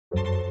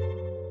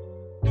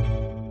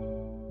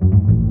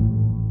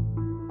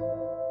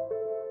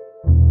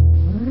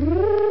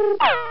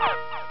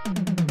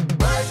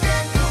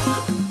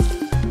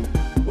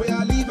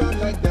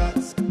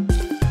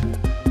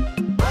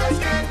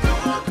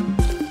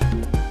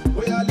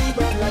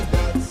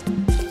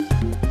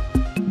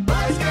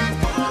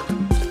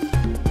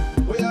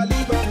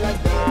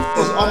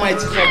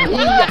mighty from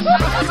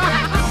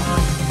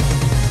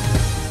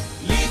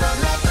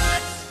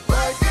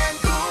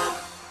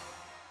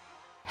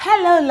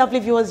Hello, lovely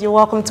viewers. You're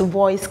welcome to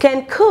Boys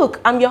Can Cook.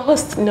 I'm your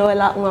host,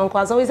 Noella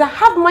Nwanko. As always, I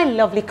have my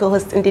lovely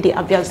co-host, Ndi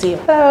Igbo.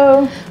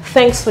 Hello.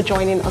 Thanks for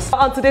joining us.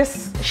 On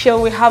today's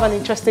show, we have an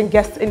interesting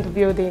guest in the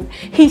building.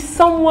 He's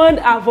someone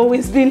I've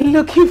always been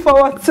looking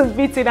forward to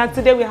meeting, and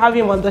today we have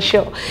him on the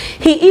show.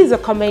 He is a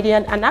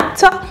comedian, an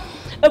actor,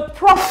 a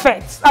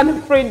prophet, and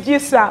a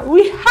producer.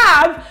 We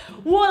have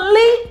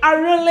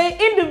Arole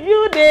in the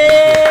building.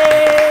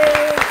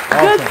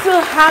 Awesome. Good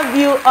to have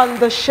you on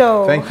the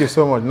show. Thank you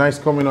so much. Nice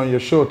coming on your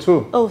show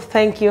too. Oh,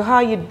 thank you. How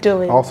are you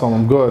doing? Awesome.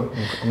 I'm good.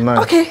 I'm nice.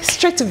 Okay,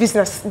 straight to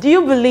business. Do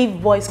you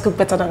believe boys cook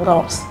better than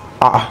girls?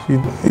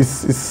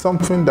 It's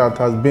something that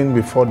has been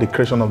before the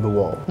creation of the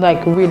world.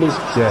 Like really?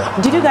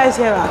 Yeah. Did you guys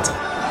hear that?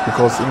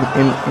 Because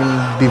in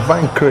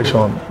divine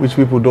creation, which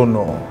people don't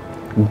know,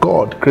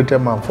 God created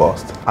man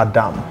first,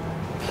 Adam.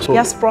 So,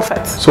 yes,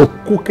 prophet. So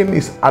cooking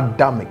is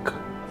Adamic.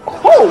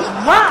 Oh,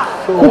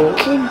 wow. So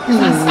cooking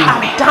is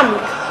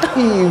Adamic.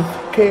 Eve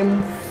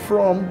came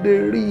from the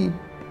rib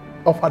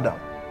of Adam.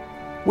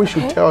 We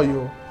should tell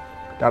you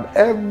that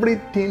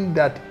everything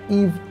that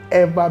Eve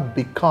ever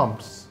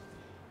becomes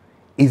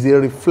is a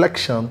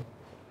reflection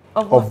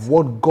of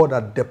what God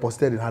had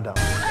deposited in Adam.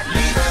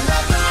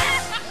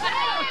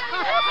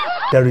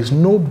 There is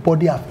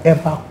nobody I've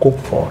ever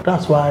cooked for.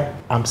 That's why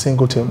I'm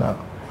single till now.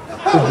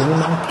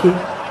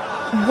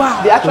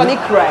 Wow. They actually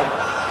cry.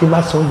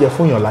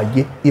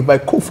 If I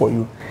cook for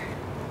you,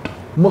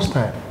 most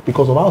time,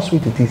 because of how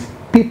sweet it is,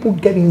 people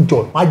get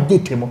enjoy. I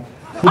get him. And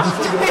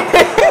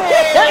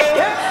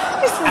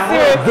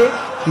I get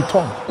the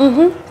tongue.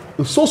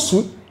 It's so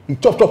sweet. He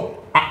chopped up.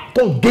 I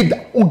don't get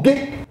that.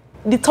 Okay.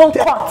 The tongue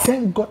cut.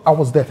 Thank God I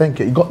was there. Thank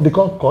you. You got the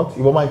tongue cut.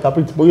 You want my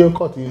interpret, but you're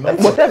cut. You know?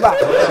 Whatever.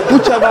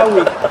 Whichever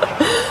way.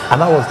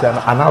 And I was there,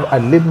 and I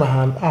laid my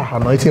hand,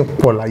 anointing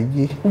for like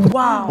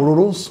wow.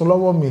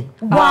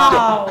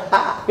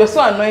 Wow. You're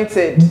so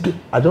anointed.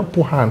 I don't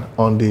put hand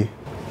on the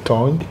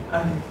tongue.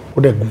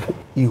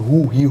 He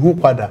who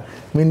pada,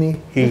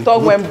 meaning the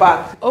tongue went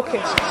back.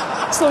 Okay.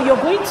 So you're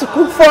going to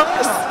cook for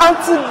us, and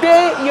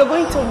today you're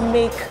going to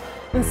make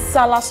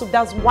NSALA soup.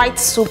 That's white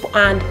soup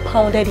and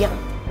pounded yam.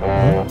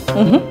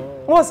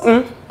 What's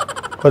What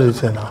did you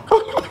say now?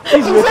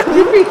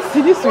 Repeat.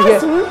 Did you hear?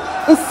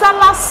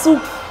 NSALA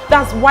soup.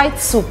 That's white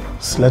soup.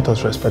 So let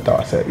us respect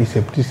ourselves. It's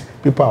a please.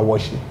 People are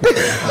watching. You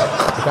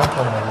can't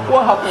come on.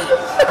 What happened?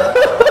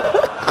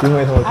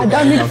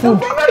 Adamic food.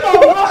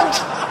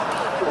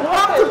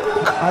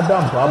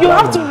 You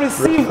have to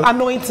receive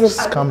anointing.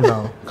 Calm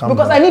down.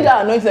 Because I need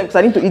that anointing because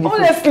I need to eat it.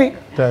 Honestly.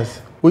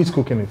 Yes. Who is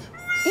cooking it?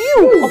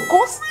 You, of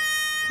course.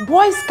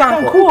 Boys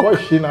can cook.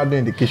 What is she now doing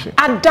in the kitchen?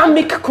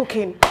 Adamic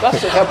cooking. That's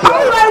to help you.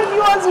 All right,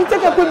 viewers, we'll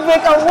take a quick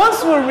break, and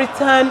once we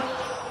return,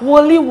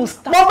 Wally will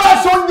start.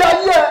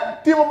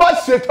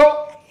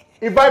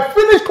 If I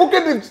finish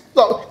cooking this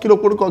white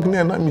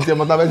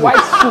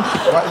soup.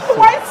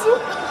 White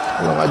soup.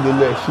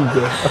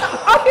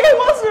 Okay,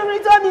 once we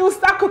return, he will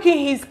start cooking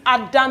his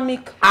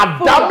Adamic.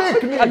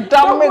 Adamic? No,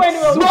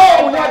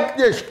 not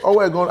yes. Oh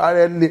my God, I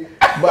really,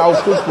 but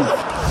I'll cook it.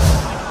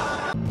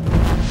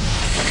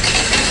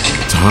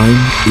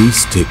 Time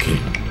is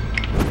ticking.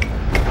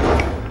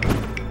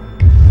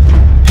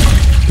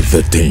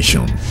 The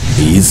tension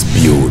is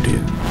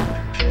building.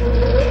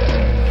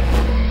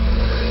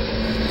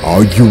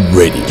 Are you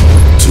ready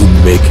to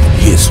make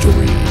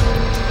history?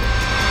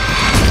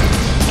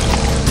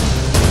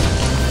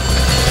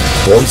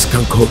 Boys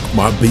Can Cook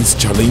Maaaad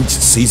Challenge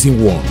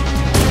Season 1.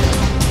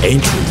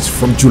 Entries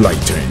from July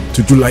 10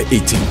 to July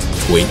 18,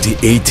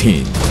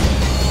 2018.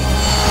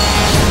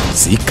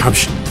 See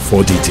caption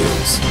for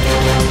details.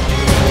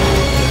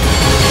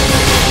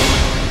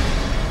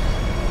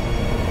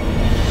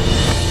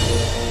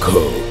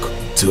 Cook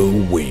to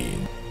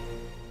win.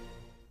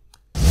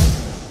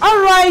 All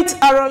right,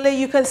 Arole,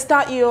 you can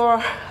start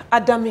your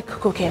Adamic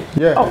cooking.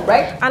 Yeah. All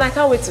right. And I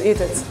can't wait to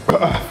eat it.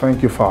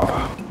 Thank you,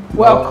 Father.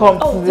 Welcome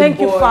to thank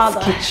the you,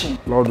 Father. kitchen.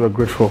 Lord, we're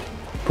grateful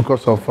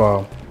because of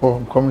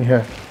I'm coming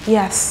here.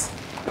 Yes.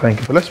 Thank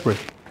you. So let's pray.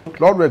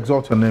 Lord, we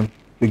exalt your name.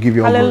 We give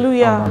you all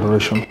glory and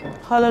adoration.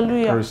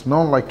 Hallelujah. There is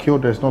none like you.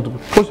 There is none to be.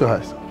 Close your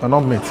eyes. We're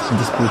not mates in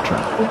this spirit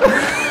realm.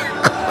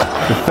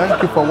 We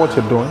thank you for what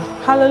you're doing.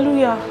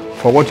 Hallelujah.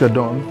 For what you're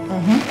doing.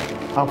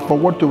 And for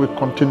what you will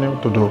continue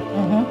to do.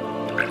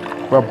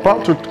 We're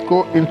about to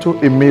go into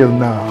a meal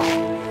now.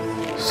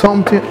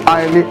 Something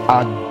highly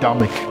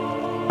Adamic.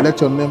 Let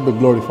your name be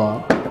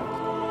glorified.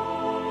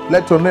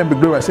 Let your name be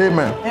glorified. Say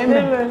amen.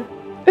 Amen.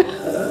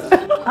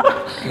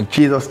 In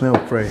Jesus' name we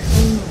pray.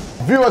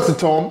 Viewers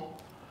at home,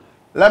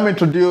 let me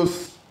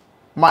introduce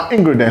my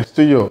ingredients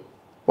to you.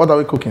 What are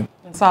we cooking?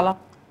 NSALA.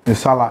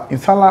 NSALA.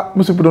 NSALA,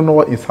 most people don't know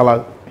what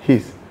NSALA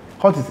is.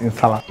 What is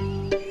NSALA?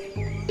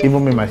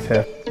 Even me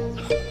myself.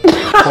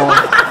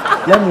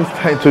 Let me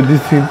start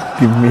introducing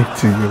the meat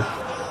to you.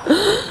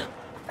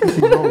 This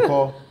is what we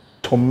call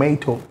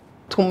tomato.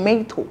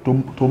 Tomato.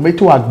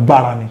 Tomato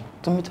agbarani.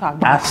 Tomato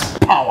agbarani. Has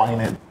power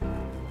in it.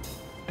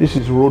 This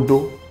is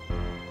rodo.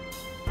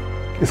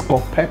 It's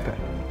called pepper.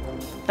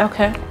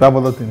 Okay. That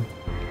other thing.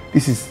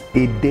 This is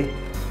ede.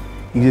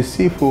 It's a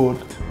seafood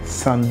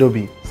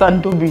sandobi.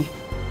 Sandobi.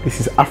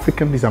 This is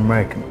African, this is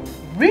American.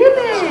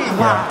 Really?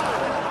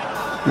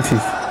 Yeah. This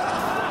is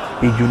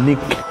a unique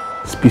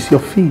species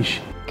of fish.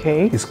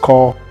 Okay. It's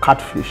called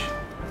catfish,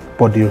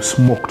 but the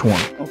smoked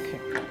one. Okay.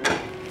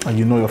 And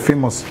you know your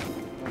famous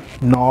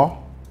no.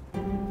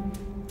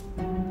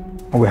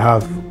 And we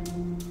have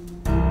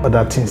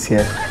other things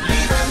here.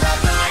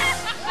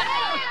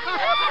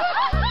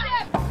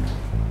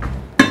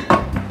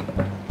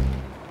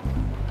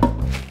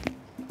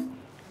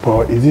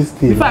 But is this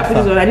the Before I put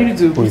this on, I need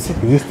you to. is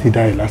this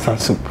the Lassa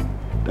soup?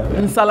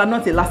 NSALA,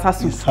 not a Lassa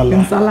soup.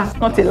 NSALA. NSALA,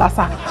 not a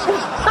Lassa.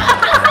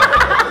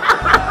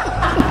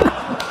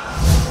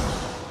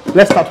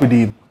 Let's start with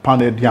the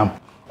pounded yam.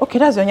 Okay,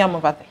 that's your yam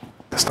over there.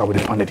 Let's start with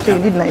the pounded Okay, you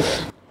yam. did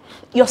nice.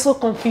 You're so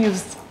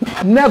confused.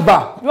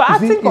 Never. You're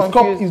acting it's called,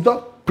 confused. it's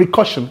not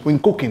precaution when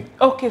cooking.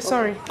 Okay,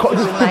 sorry. These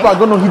people are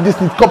going to hit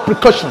this. It's called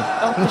precaution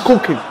in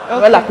cooking.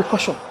 Well, like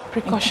precaution.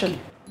 Precaution.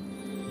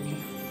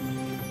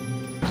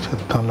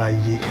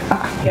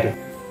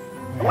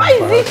 Why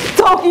is he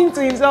talking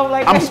to himself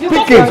like I'm that? speaking.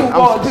 You're talking to I'm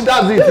God. speaking.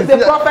 That's it. This is the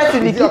prophet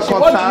in the Is it your kitchen.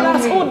 What do you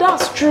concern? mean? Oh,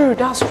 that's true.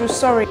 That's true.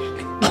 Sorry.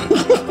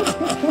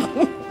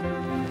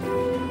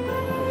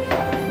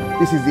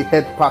 This is the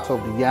head part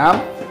of the yam.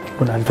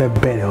 Are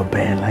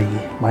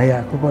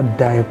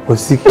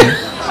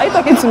you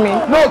talking to me?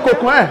 No,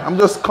 Coco, I'm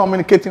just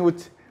communicating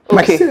with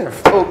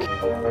myself. Okay.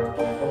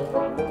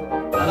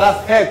 And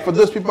that's egg. For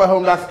those people at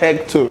home, that's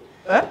egg too.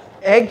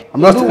 Egg? I'm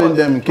not telling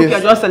them in case Okay,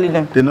 I'm just telling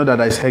them. they know that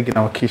there's egg in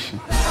our kitchen.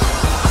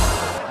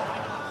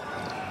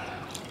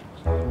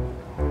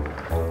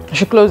 I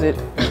should close it.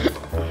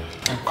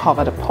 And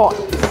cover the pot.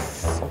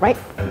 Right?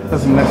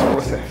 That's the next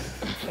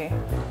process. Okay.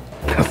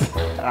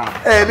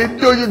 Hey, they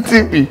know you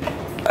TV.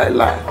 I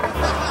lie.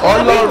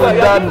 Oh, Lord,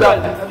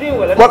 I'm doing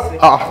well.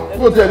 What?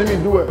 What's telling me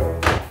do it?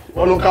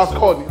 Oh, look, I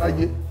scored.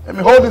 Let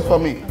me hold this for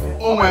me.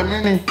 Oh, my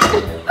mini.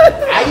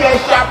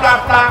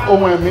 Oh,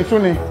 my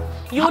mini.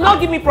 You will not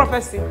give me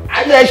prophecy.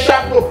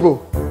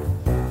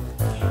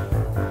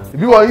 If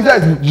you are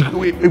inside,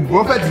 a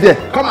prophet there.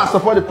 Come and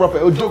support the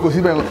prophet.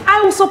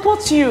 I will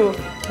support you.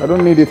 I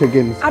don't need it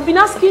again. I've been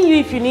asking you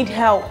if you need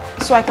help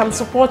so I can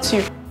support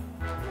you.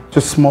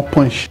 Just small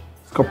punch.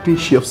 It's got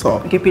pinch of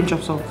salt. Okay, pinch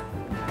of salt.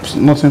 It's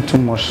nothing too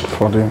much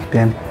for them.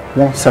 Then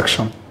one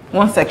section.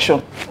 One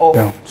section. Oh.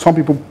 Yeah. Some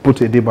people put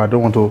a day, but I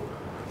don't want to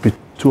be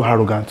too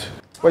arrogant.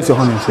 Where's your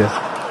honey here?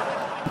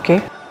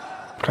 Okay.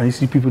 Can you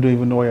see people don't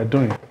even know what you're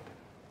doing?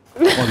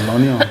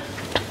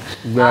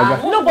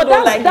 No, but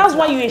that's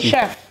why you're a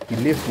chef.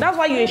 That's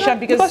why you're a chef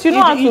because you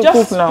know how you to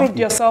just cook now. proved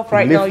yourself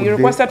right now. You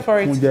requested for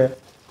it.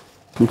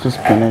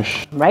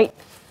 Spanish. Right?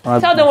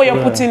 Tell them what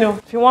you're putting on.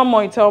 If you want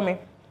more, you tell me.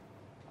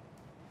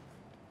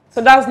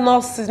 So that's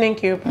not seasoning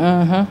cube.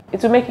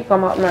 It will make it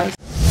come out nice.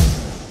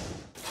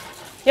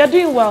 You're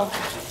doing well.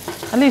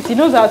 At least he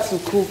knows how to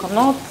cook. I'm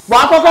not.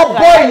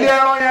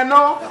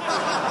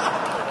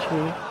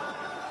 Okay.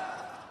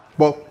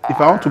 But if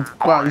I want to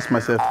go and eat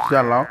myself, is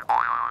that allowed?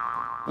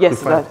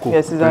 Yes,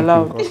 yes, it's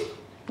allowed.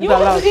 You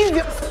want to eat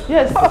this?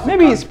 Yes,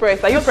 maybe he's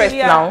pressed. Are you pressed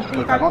now?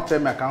 You cannot tell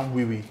me I can't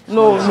wee.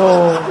 No,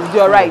 it's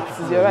your right.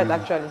 It's your right,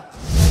 actually.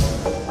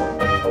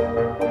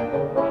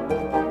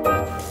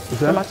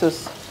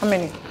 Tomatoes. How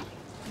many?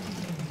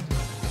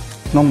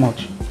 Not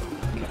much.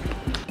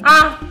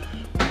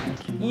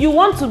 You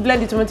want to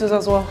blend the tomatoes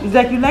as well? It's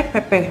like you like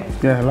pepper.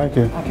 Yeah, I like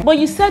it. But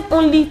you said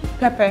only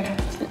pepper.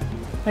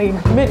 He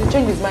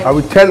changed his mind. I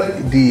will tell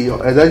the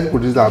executive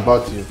producer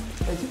about you.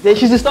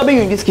 She's disturbing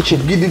you in this kitchen.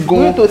 Get it You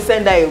going. need to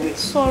send her away.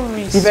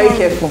 Sorry. Be very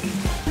careful.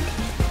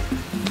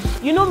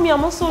 You know me,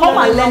 I'm also Come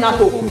and learn how to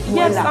cook. cook.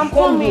 Yes, I'm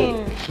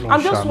coming.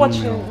 I'm just Shall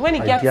watching. When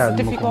it gets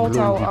difficult,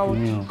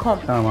 I'll come.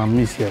 I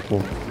miss you.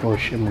 Oh,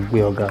 she must be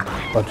a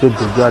guy. But you do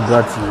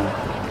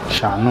that.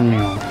 Shall me.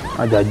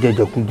 I just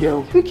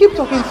You keep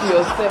talking to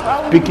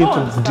yourself. speaking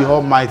to the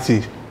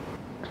Almighty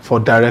for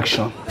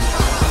direction.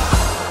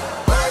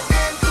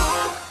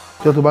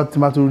 Just about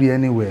tomato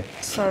anywhere.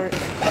 Sorry.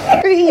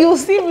 You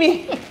see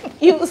me.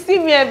 You see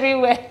me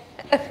everywhere.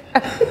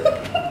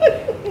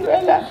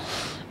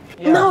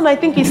 Now I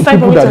think it's time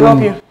for me to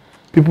help you.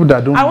 People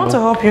that don't I want to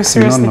know, help you,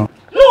 seriously. No.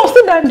 No,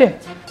 sit down there.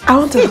 I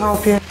want to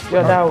help you.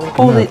 You're that way.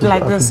 Hold it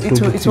like this. It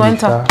will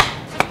enter.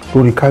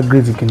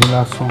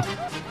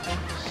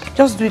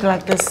 Just do it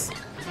like this.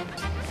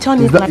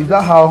 Turn it like Is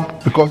that how?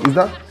 Because is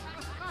that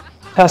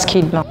That's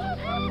kid now.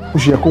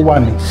 Usheko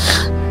Wani?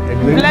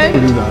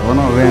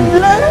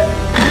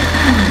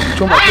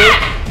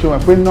 Choma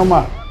pe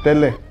normal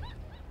tẹ́lẹ̀.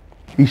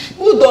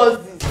 Who does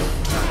this?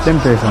 Let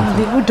me tell you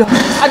something. who does.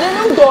 I don't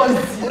know who does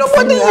this.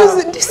 Nobody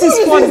uses it. This is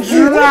for This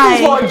is dry.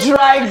 for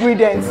dry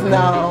ingredients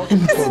now.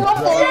 This is not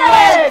for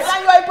yes.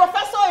 And you're a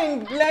professor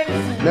in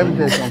blending. Let me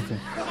tell you something.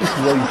 This is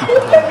what you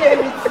people don't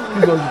know.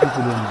 This is what you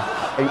people don't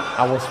know. We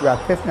are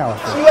testing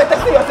ourselves. You were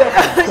testing yourself.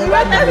 You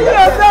were testing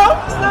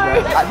yourself.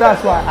 Sorry.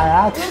 That's why I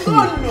asked you.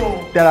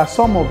 No. There are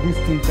some of these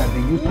things that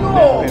they use to No,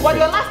 blend but pepper.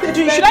 your last stage.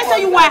 Should I tell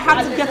you why I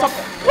had to get up?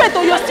 Wait,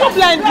 oh, you're still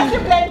blending. You're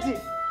still blending.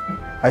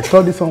 I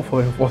told this one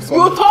for some.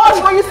 You told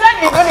me, but you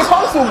said it when it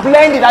comes to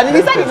blending. And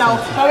you said it now.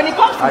 But when it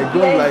comes to I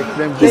don't like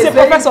them. He's a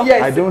professor.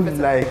 Yes. I don't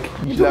like.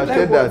 You should have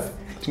said that.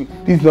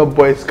 These no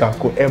boys can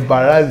go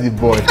embarrass the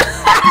boy.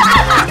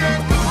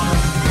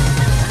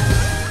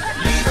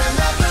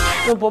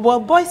 No, but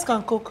boys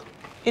can cook.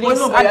 It is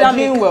No, but you're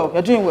doing well.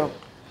 You're doing well.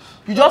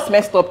 You just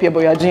messed up here,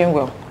 but you're doing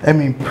well. Let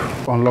me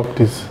unlock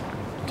this.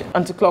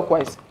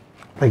 Anti-clockwise.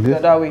 Like this? Yeah,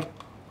 that way.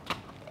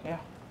 Yeah.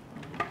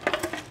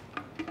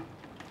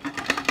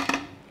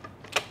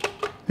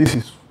 This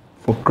is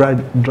for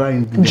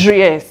drying.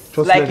 Yes.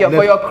 Just Like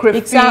for your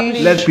crayfish.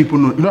 Exactly. Let people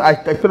know. You know, I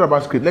thought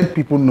about script. Let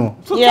people know.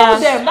 So Yeah. tell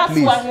them, that's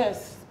Please. what it is.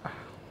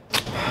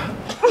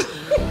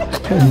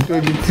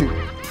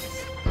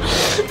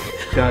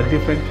 There are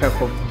different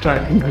types of dry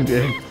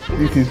ingredients.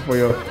 This is for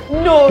your.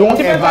 No, Don't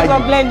different ever types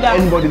of blender.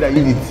 anybody that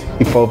eats it.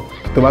 If for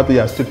tomato,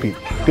 you're stupid.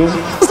 Don't.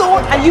 So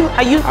what are you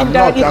I'm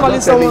indirectly not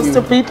calling someone telling you.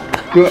 stupid?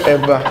 Don't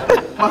ever.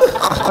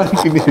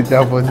 Give me the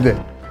job on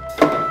there.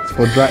 It's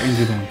for dry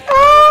ingredients.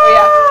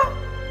 Oh,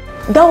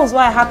 That was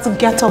why I had to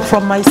get up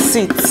from my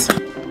seat.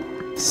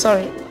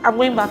 Sorry, I'm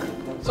going back. yeah.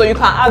 So you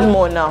can add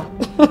more now.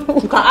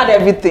 You can add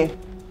everything.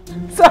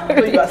 Sorry,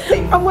 So you are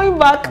safe. I'm going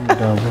back.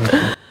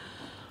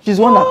 She's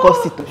one that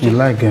cost it. You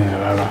like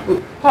Rara?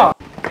 Huh.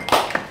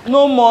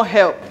 No more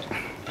help.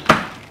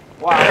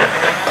 Wow.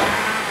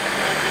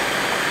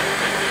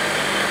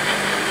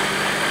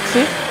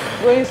 See?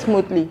 Going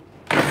smoothly.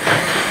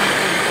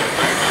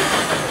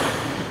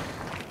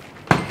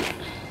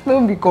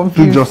 Don't be Do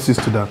confused. justice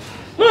to that.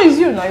 No, it's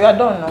you now. You are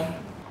done now.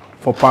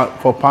 For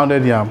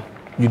pounded yam,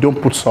 you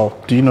don't put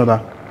salt. Do you know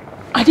that?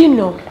 I didn't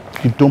know.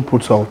 You don't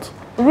put salt.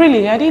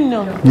 Really, I didn't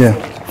know. Yeah.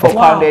 For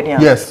pounded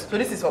yam. Yes. So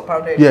this is for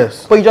pounded.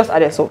 Yes. But you just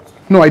added salt.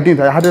 No, I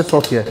didn't. I added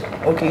salt here.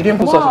 Okay, you didn't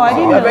put Wow, salt. I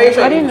didn't You are know. very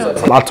sure I you didn't put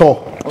know. salt. At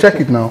all. Check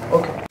it now.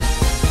 Okay.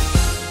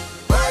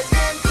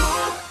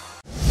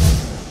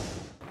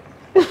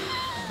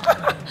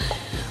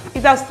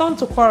 It has turned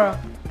to quarrel.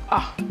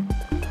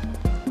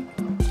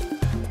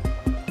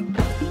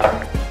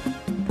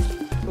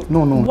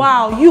 No.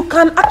 Wow, you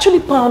can actually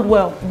pound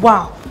well.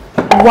 Wow.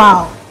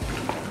 Wow.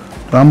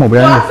 I'm So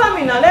answer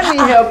me now. Let me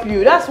help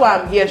you. That's why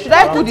I'm here. Should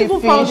I put the People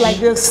pound like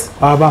fish? this.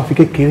 Aba fi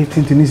kékeré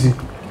tintin easy.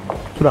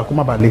 So that come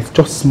about late,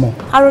 just small.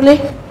 Arole,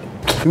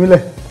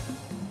 Fimile.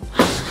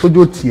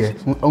 Ojo tie,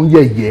 on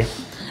ye.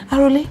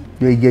 Arole.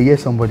 You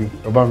somebody.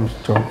 About me.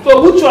 So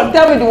which one?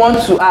 Tell me the one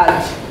to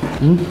add.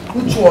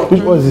 Which one?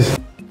 Which was this?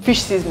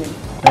 Fish seasoning.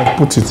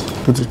 Put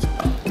it.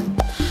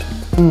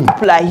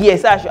 People are here,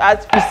 so I should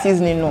add fish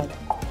seasoning. No.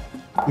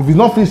 If it's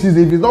not fish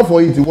season, if it's not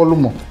for it, you want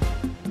more.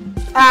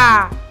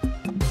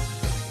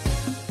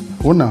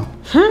 Oh now.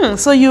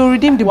 So you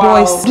redeem the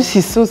boys. This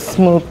is so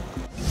smooth.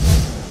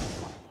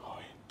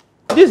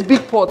 These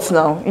big pots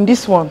now, in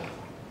this one.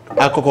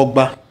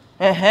 Akokogba.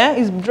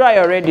 It's dry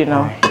already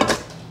now.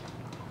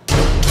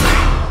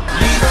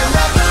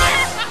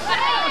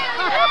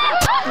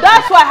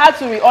 That's why I had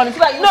to be honest.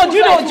 Like, No, do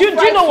you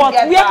know what?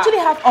 We actually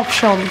have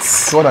options.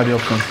 So what are the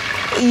options?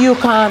 You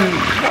can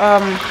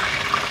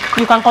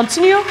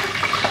continue.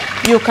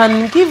 You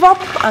can give up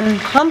and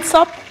hands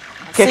up.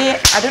 Okay. Say,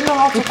 I don't know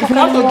how to cook If you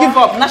want to anymore. give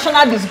up,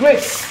 national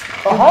disgrace.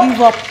 You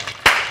give up.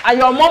 And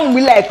your mom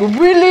will like,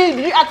 really?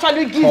 Did you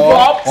actually give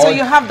up? So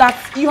you have that.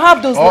 You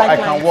have those Or I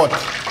lifelines. can what?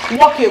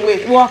 Walk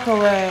away. Walk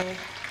away.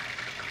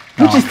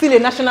 Which is still a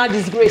national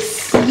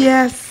disgrace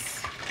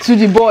Yes. to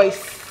the boys.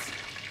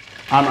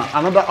 And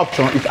another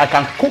option is I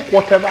can cook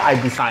whatever I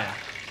desire.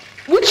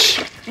 Which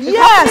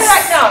Yes.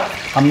 right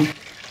now. You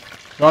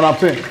know what I'm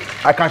saying?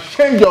 I can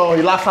change your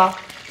ilasa.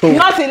 So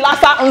Not in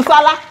Lassa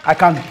NSALA. I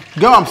can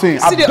get what I'm saying.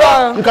 See the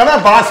You cannot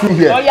embarrass me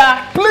here. Oh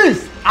yeah.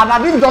 Please, and at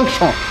this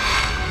junction,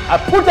 I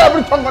put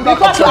every tongue on that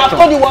Because you have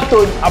told objection. you what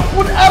to do. I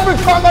put every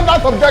tongue on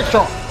that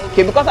objection.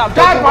 Okay, because I've Can't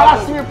told you what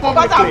embarrass to me do. Because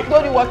publicly. I've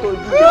told you what to do.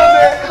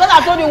 Because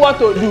I've told you what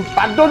to do.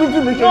 I don't need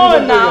to make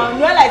No, now,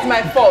 Noella, it's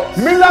my fault.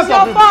 Millions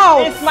Your of people.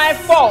 fault. It's my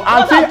fault.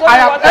 Because Auntie, I've told I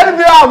you am what to do.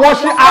 everywhere I'm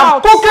watching. I'm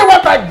Out. cooking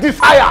what I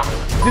desire.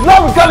 The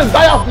love will tell the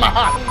desire of my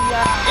heart.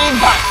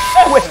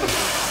 Hey, wait.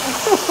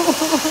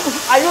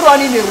 Are you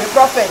running away,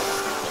 prophet?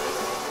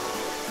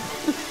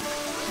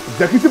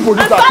 Executive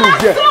producer too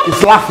is there.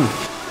 It's laughing.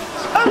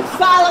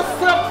 NSALA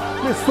soup.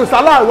 Please, so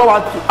salad.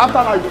 After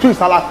I do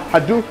salad, I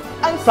do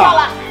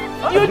NSALA.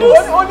 You do. You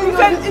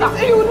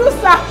do,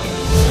 sir.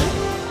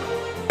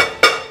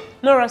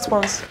 No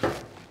response.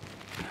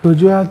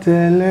 Ojú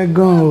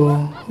àtẹlẹ́gàn o,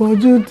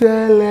 ojú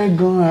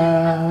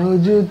tẹ́lẹ́gàn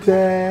ojú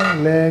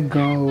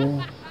tẹ́lẹ́gàn o.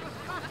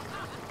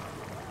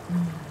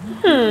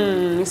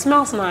 It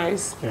smells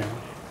nice. Yeah.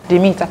 The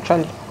meat,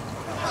 actually.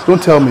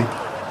 Don't tell me.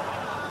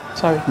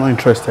 Sorry. I'm not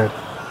interested.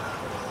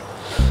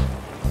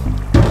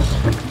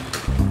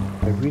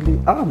 I really,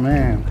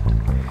 man.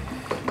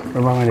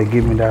 Remember when they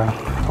gave me that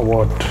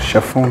award,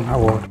 Chefon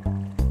award?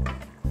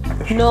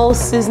 No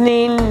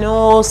seasoning,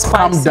 no spices.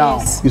 Calm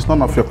down. It's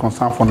none of your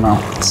concern for now.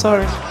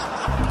 Sorry.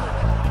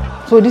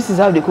 So this is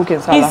how they cook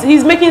NSALA.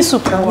 He's making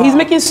soup now. He's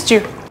making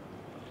stew.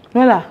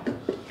 Noella,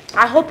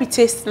 I hope it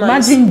tastes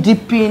nice. imagine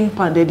dipping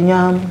pounded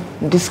yam,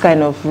 this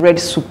kind of red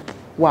soup.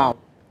 Wow.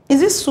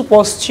 Is it soup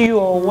or stew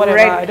or whatever?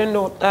 Red. I don't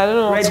know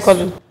what Red to call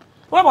it.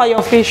 What about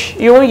your fish?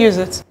 You won't use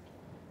it?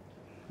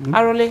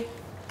 Arole?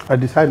 I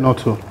decide not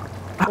to.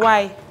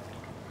 Why?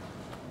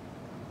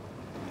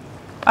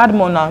 Add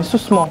more now. It's too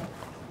small.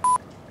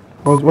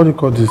 What do you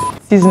call this?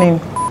 Seasoning.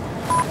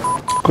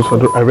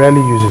 Because I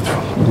rarely use it.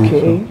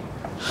 Okay.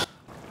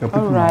 So,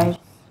 All right.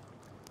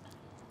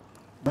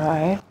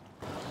 Right.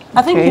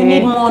 I think you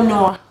need more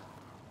Noah.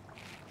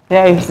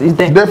 Yeah, it's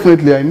there.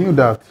 definitely, I knew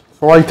that.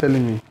 So why are you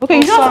telling me? Okay,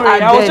 you just sorry,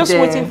 added, I was just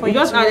waiting for you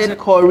just to use added it.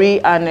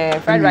 curry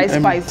and fried rice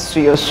spice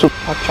to your soup,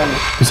 actually.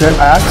 You said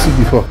I asked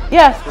you before.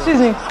 Yes,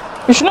 seasoning.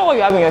 You should know what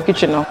you have in your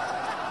kitchen now.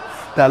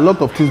 There are a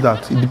lot of things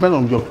that it depends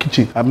on your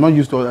kitchen. I'm not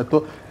used to it. I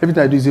thought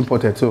everything I do is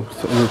imported. So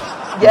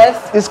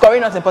Yes, it's curry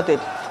not imported.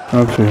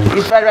 okay.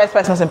 It's fried rice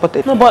spice not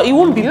imported. No, but it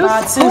won't be Use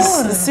bad spoon.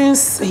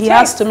 since he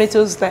has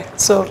tomatoes there.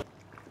 So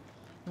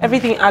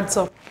everything adds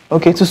up.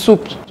 Okay, to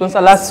soup, to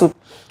salad soup.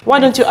 Why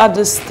don't you add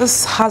this?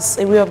 This has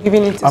a way of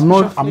giving it. I'm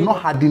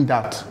not adding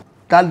that.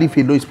 That leaf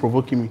alone is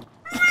provoking me.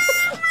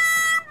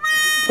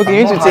 Okay,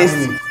 you need to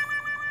taste.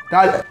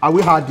 That I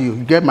will hard you.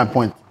 You get my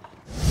point.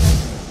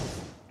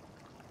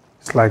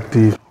 It's like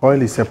the oil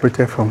is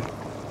separated from.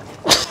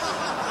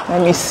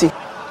 Let me see.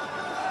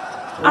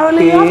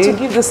 Arole, you have to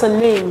give this a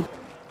name.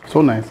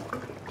 So nice.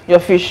 Your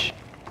fish.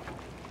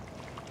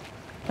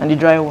 And the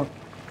dry one.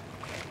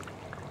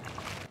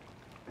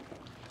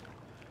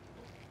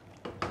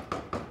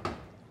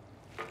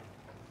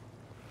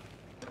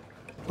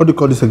 What do you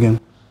call this again?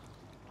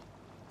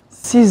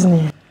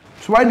 Seasoning.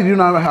 So why did you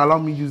not allow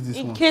me use this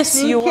In one?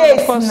 case you In want,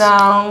 case because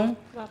now.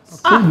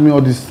 Told me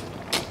all this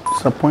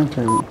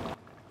disappointed.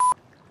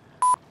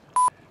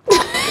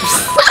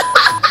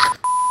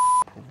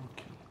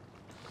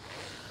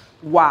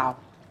 Wow.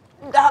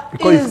 that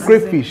Because is it's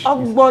crayfish.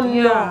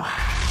 ogbono.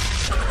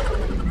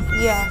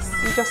 Yes,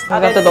 you just I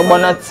added got the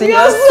ogbono to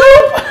your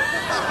soup.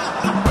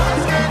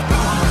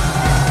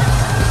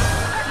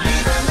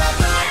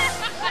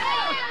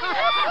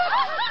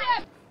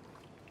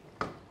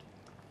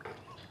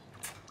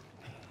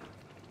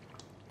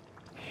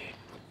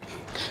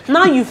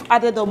 Now you've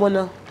added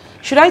ogbono.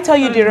 Should I tell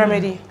you the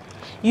remedy?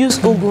 Use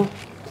ugu.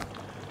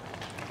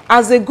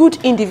 As a good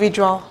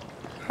individual,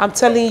 I'm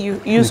telling you,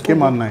 use It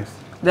came out ugu. nice.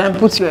 Then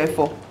put your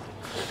F4.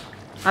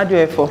 Add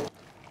your F4.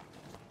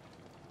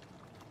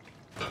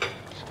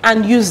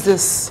 And use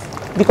this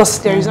because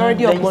there is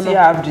already Then you ogbono. still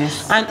have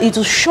this. And it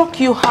will shock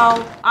you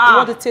how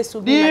what the taste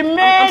will be The like.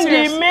 main,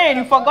 serious. the main,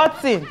 you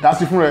forgot it.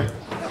 That's even right.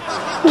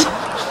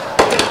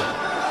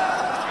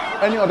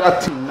 Any other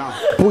thing now?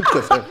 Put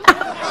yourself.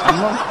 I'm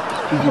not.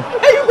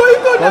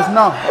 Because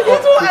now,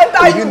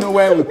 we didn't know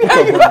where we put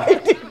our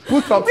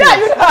Put something.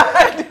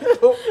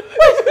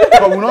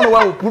 But we don't know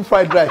why we put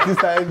fried rice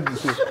inside the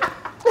soup.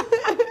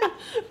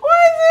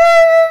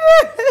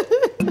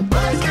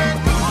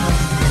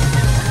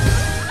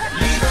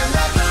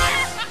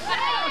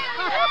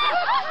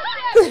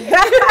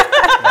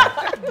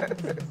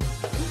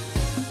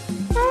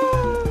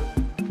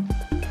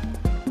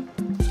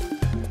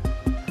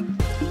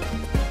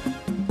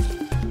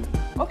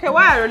 Okay,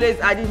 while Arole is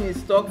adding his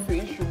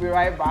stockfish, we'll be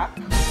right back.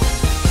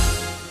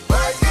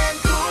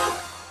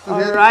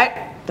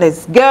 Alright,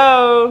 let's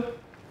go.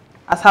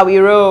 That's how we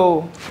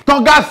roll.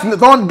 Don't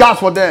gas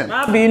for them.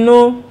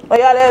 Bino. Oh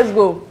yeah, let's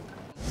go.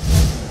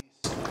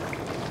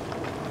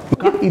 You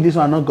can't eat this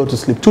one and not go to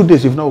sleep. 2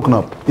 days you've not woken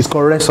up. It's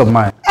called rest of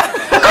mind.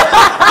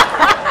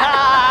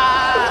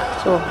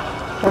 So,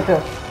 okay.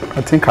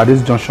 I think at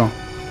this junction,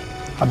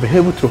 I'll be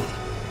able to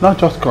not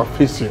just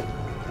convince you,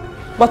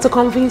 But to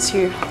convince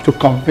you. to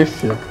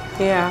convince you.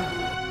 Yeah.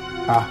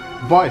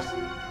 Boys,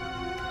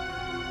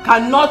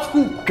 Cannot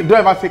cook. don't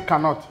ever say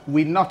cannot.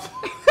 We not.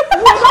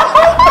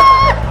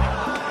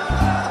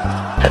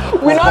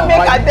 We not make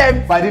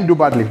attempt. But I didn't do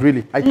badly,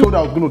 really. I told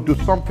I was going to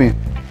do something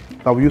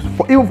that we use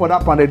for, even for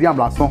that pounded yam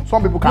last song.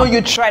 Some people No, can't.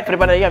 you tried for the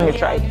banana yam, you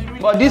tried.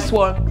 But this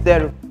one,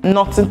 zero.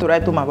 Nothing to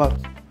write home about.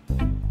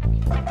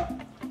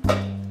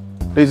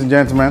 Ladies and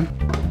gentlemen,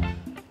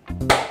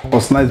 it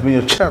was nice being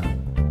your chef.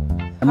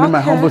 I mean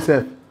my humble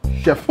self,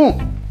 chef. You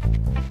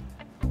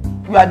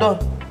are done.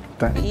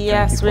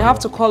 Yes, we have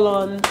to call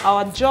on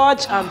our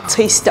judge and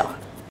taster.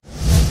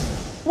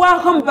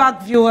 Welcome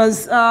back,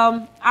 viewers.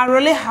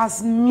 Arole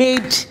has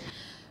made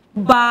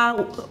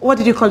what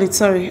did you call it?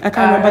 Sorry, I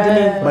can't remember the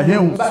name. By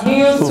him.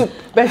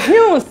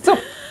 Bahun soup.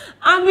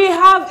 And we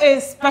have a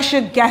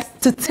special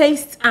guest to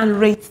taste and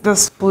rate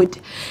this food.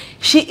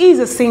 She is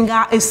a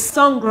singer, a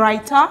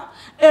songwriter,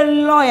 a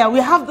lawyer. We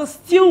have the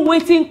still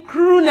waiting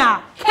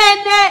crooner,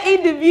 Ndi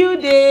in the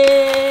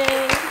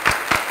building.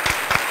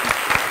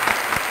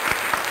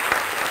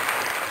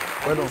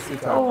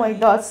 Oh my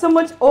God, so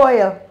much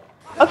oil.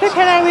 Okay,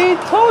 we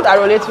told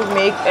Arole to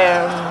make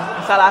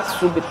salad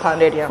soup with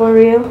pounded yam. For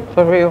real?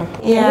 For real.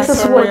 Yes, This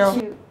is for what real.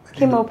 you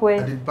came up I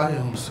with. did buy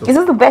him so. Is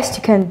this the best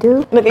you can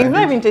do? Look, you've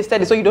not even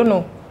tasted it, so you don't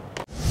know.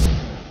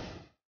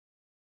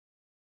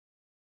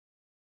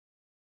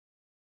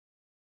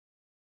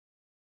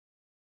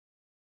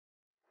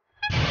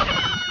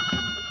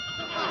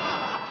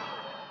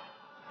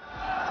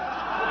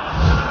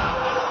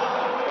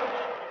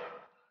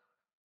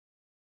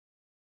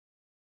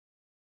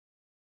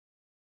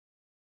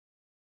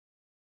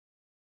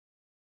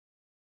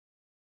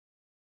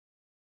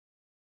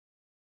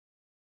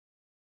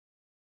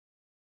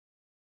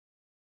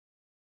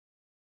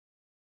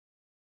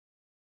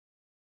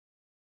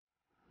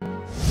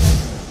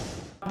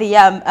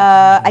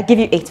 I give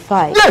you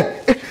 85. Yeah.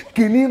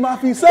 I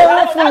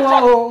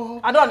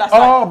don't understand.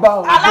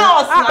 Allow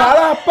us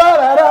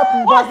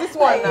now. What's this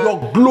one now?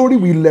 Your glory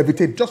will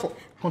levitate. Just for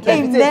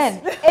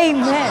Amen.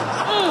 Amen.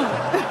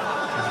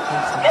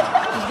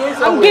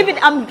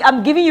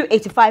 I'm giving you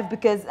 85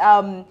 because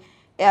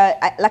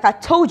like I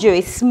told you,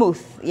 it's smooth.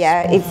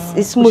 Yeah,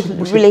 it's smooth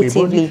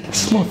relatively.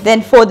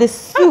 Then for the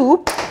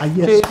soup,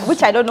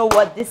 which I don't know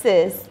what this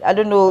is. I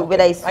don't know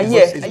whether it's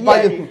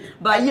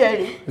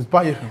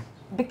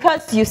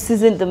because you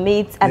season the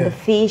meat and the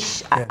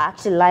fish. I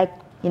actually like,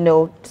 you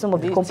know, some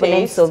of the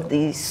components of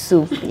the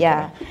soup.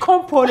 Yeah.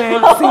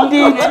 Components,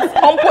 indeed.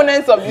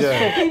 Components of the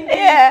soup.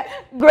 Yeah.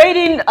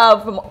 Grading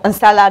from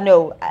NSALA,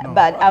 no.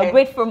 But I'll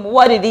grade from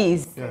what it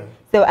is. Yeah.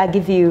 So I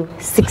give you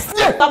 60.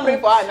 Stop praying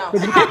for her now.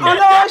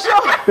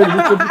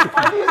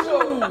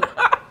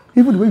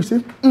 Even the way you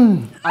say,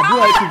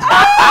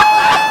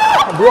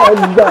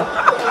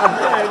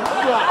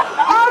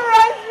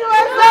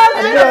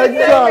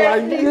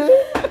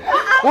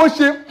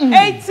 What's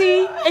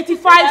 80,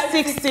 85,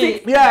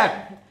 60.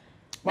 Yeah.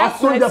 My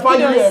son, the 5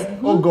 years.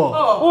 Oh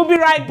God. We'll be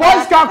right back.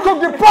 Boys can cook,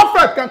 the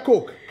prophet can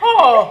cook.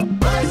 Oh.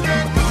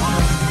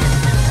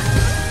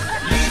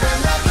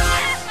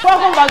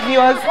 Welcome back,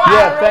 viewers.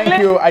 Yeah,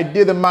 thank you. I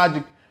did the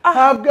magic.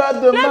 I've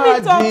got the magic. Let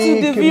me talk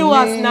to the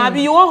viewers now.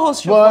 You want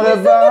host show?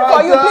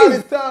 For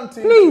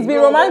you, please be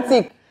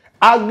romantic.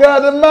 I got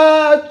the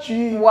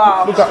magic.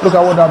 Wow. Look at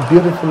what that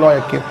beautiful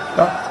lawyer came.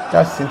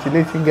 That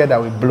scintillating girl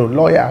that we blow.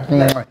 Lawyer.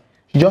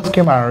 She just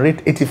came and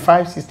rate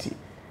 85, 60.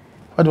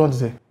 What do you want to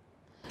say?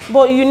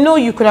 But you know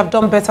you could have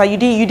done better. You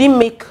didn't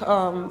make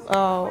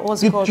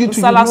what's it called?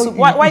 NSALA soup.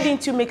 Why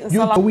didn't you make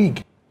NSALA? You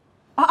wig.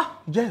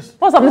 Yes.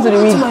 What's happening to the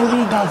wig? My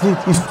wig. That's it.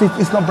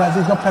 It's not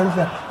Brazil. It's not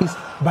peripheral. It's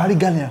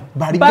Barigania.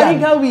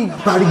 Bariga wig.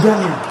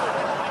 Barigania.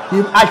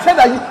 I said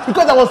that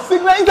because I was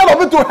signaling instead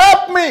of it to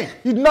help me.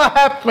 You did not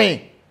help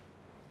me.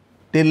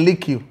 They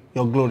lick you,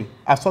 your glory.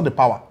 I saw the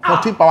power.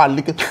 14 power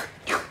licking.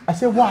 I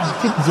said, wow, I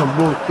think it's your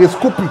glory. They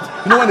scoop it.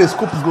 You know when they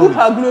scoop his glory?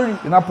 Scoop her glory.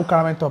 You not put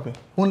caramel topping.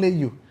 Only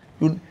you.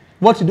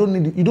 What you don't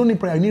need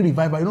prayer. You need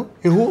revival. You know.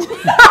 Only.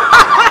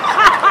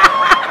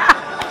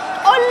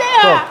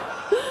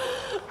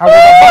 I was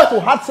about to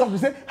add something.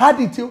 Say, had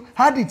it you.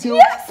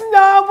 Yes,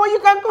 no, but you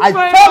can cook. I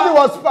thought it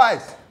was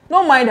spice.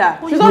 Don't mind her.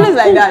 She's always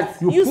like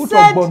that. You put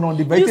ogbon on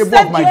the vegetable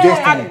of my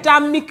destiny.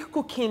 Adamic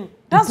cooking.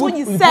 That's what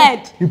you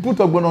said. You put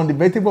ogbon on the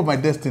vegetable of my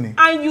destiny.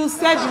 And you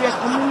said you were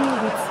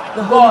communing with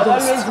the God, Holy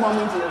Ghost. always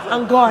mumming to yourself.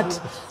 And God.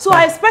 So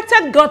I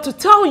expected God to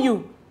tell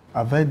you.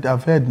 I've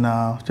heard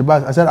now.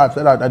 I said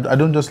I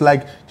don't just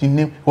like the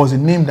name. It was a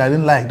name that I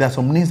didn't like. There's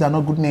some names that are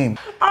not good names.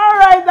 All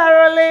right,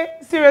 Arole.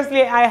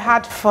 Seriously, I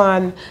had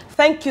fun.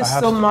 Thank you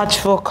so much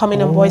for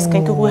coming on Boys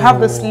Can Cook. We have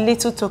this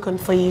little token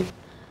for you.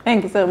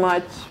 Thank you so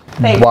much.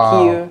 Thank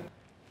you.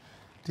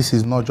 This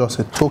is not just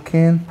a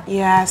token.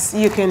 Yes,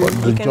 you can. But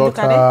the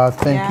daughter,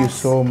 thank you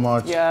so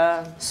much.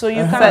 Yeah. So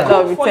you can set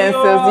cook of for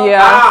utensils.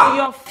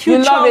 your future.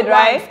 You love it,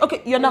 right? Wife.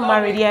 Okay, you're not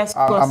married, yes.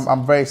 Of course.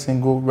 I'm very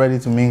single, ready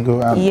to mingle.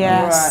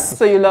 Yes. Right.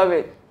 So you love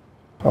it.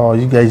 Oh,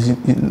 you guys!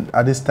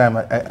 At this time,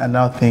 I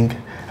now think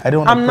I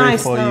don't want to pray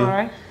nice for now, you.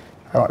 Right?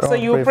 So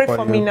you pray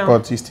for me now.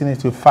 But you still need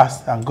to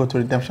fast and go to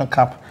redemption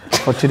camp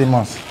for 3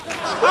 months.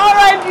 All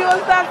right,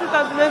 viewers, that's it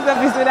on today's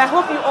episode. I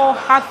hope you all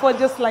had fun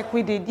just like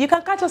we did. You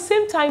can catch us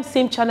same time,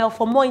 same channel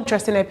for more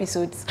interesting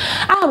episodes.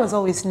 I am, as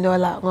always,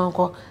 Nola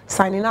Ngonko,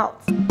 signing out.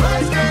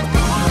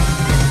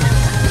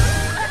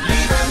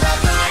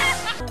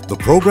 The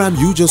program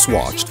you just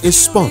watched is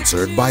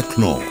sponsored by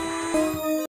Knorr.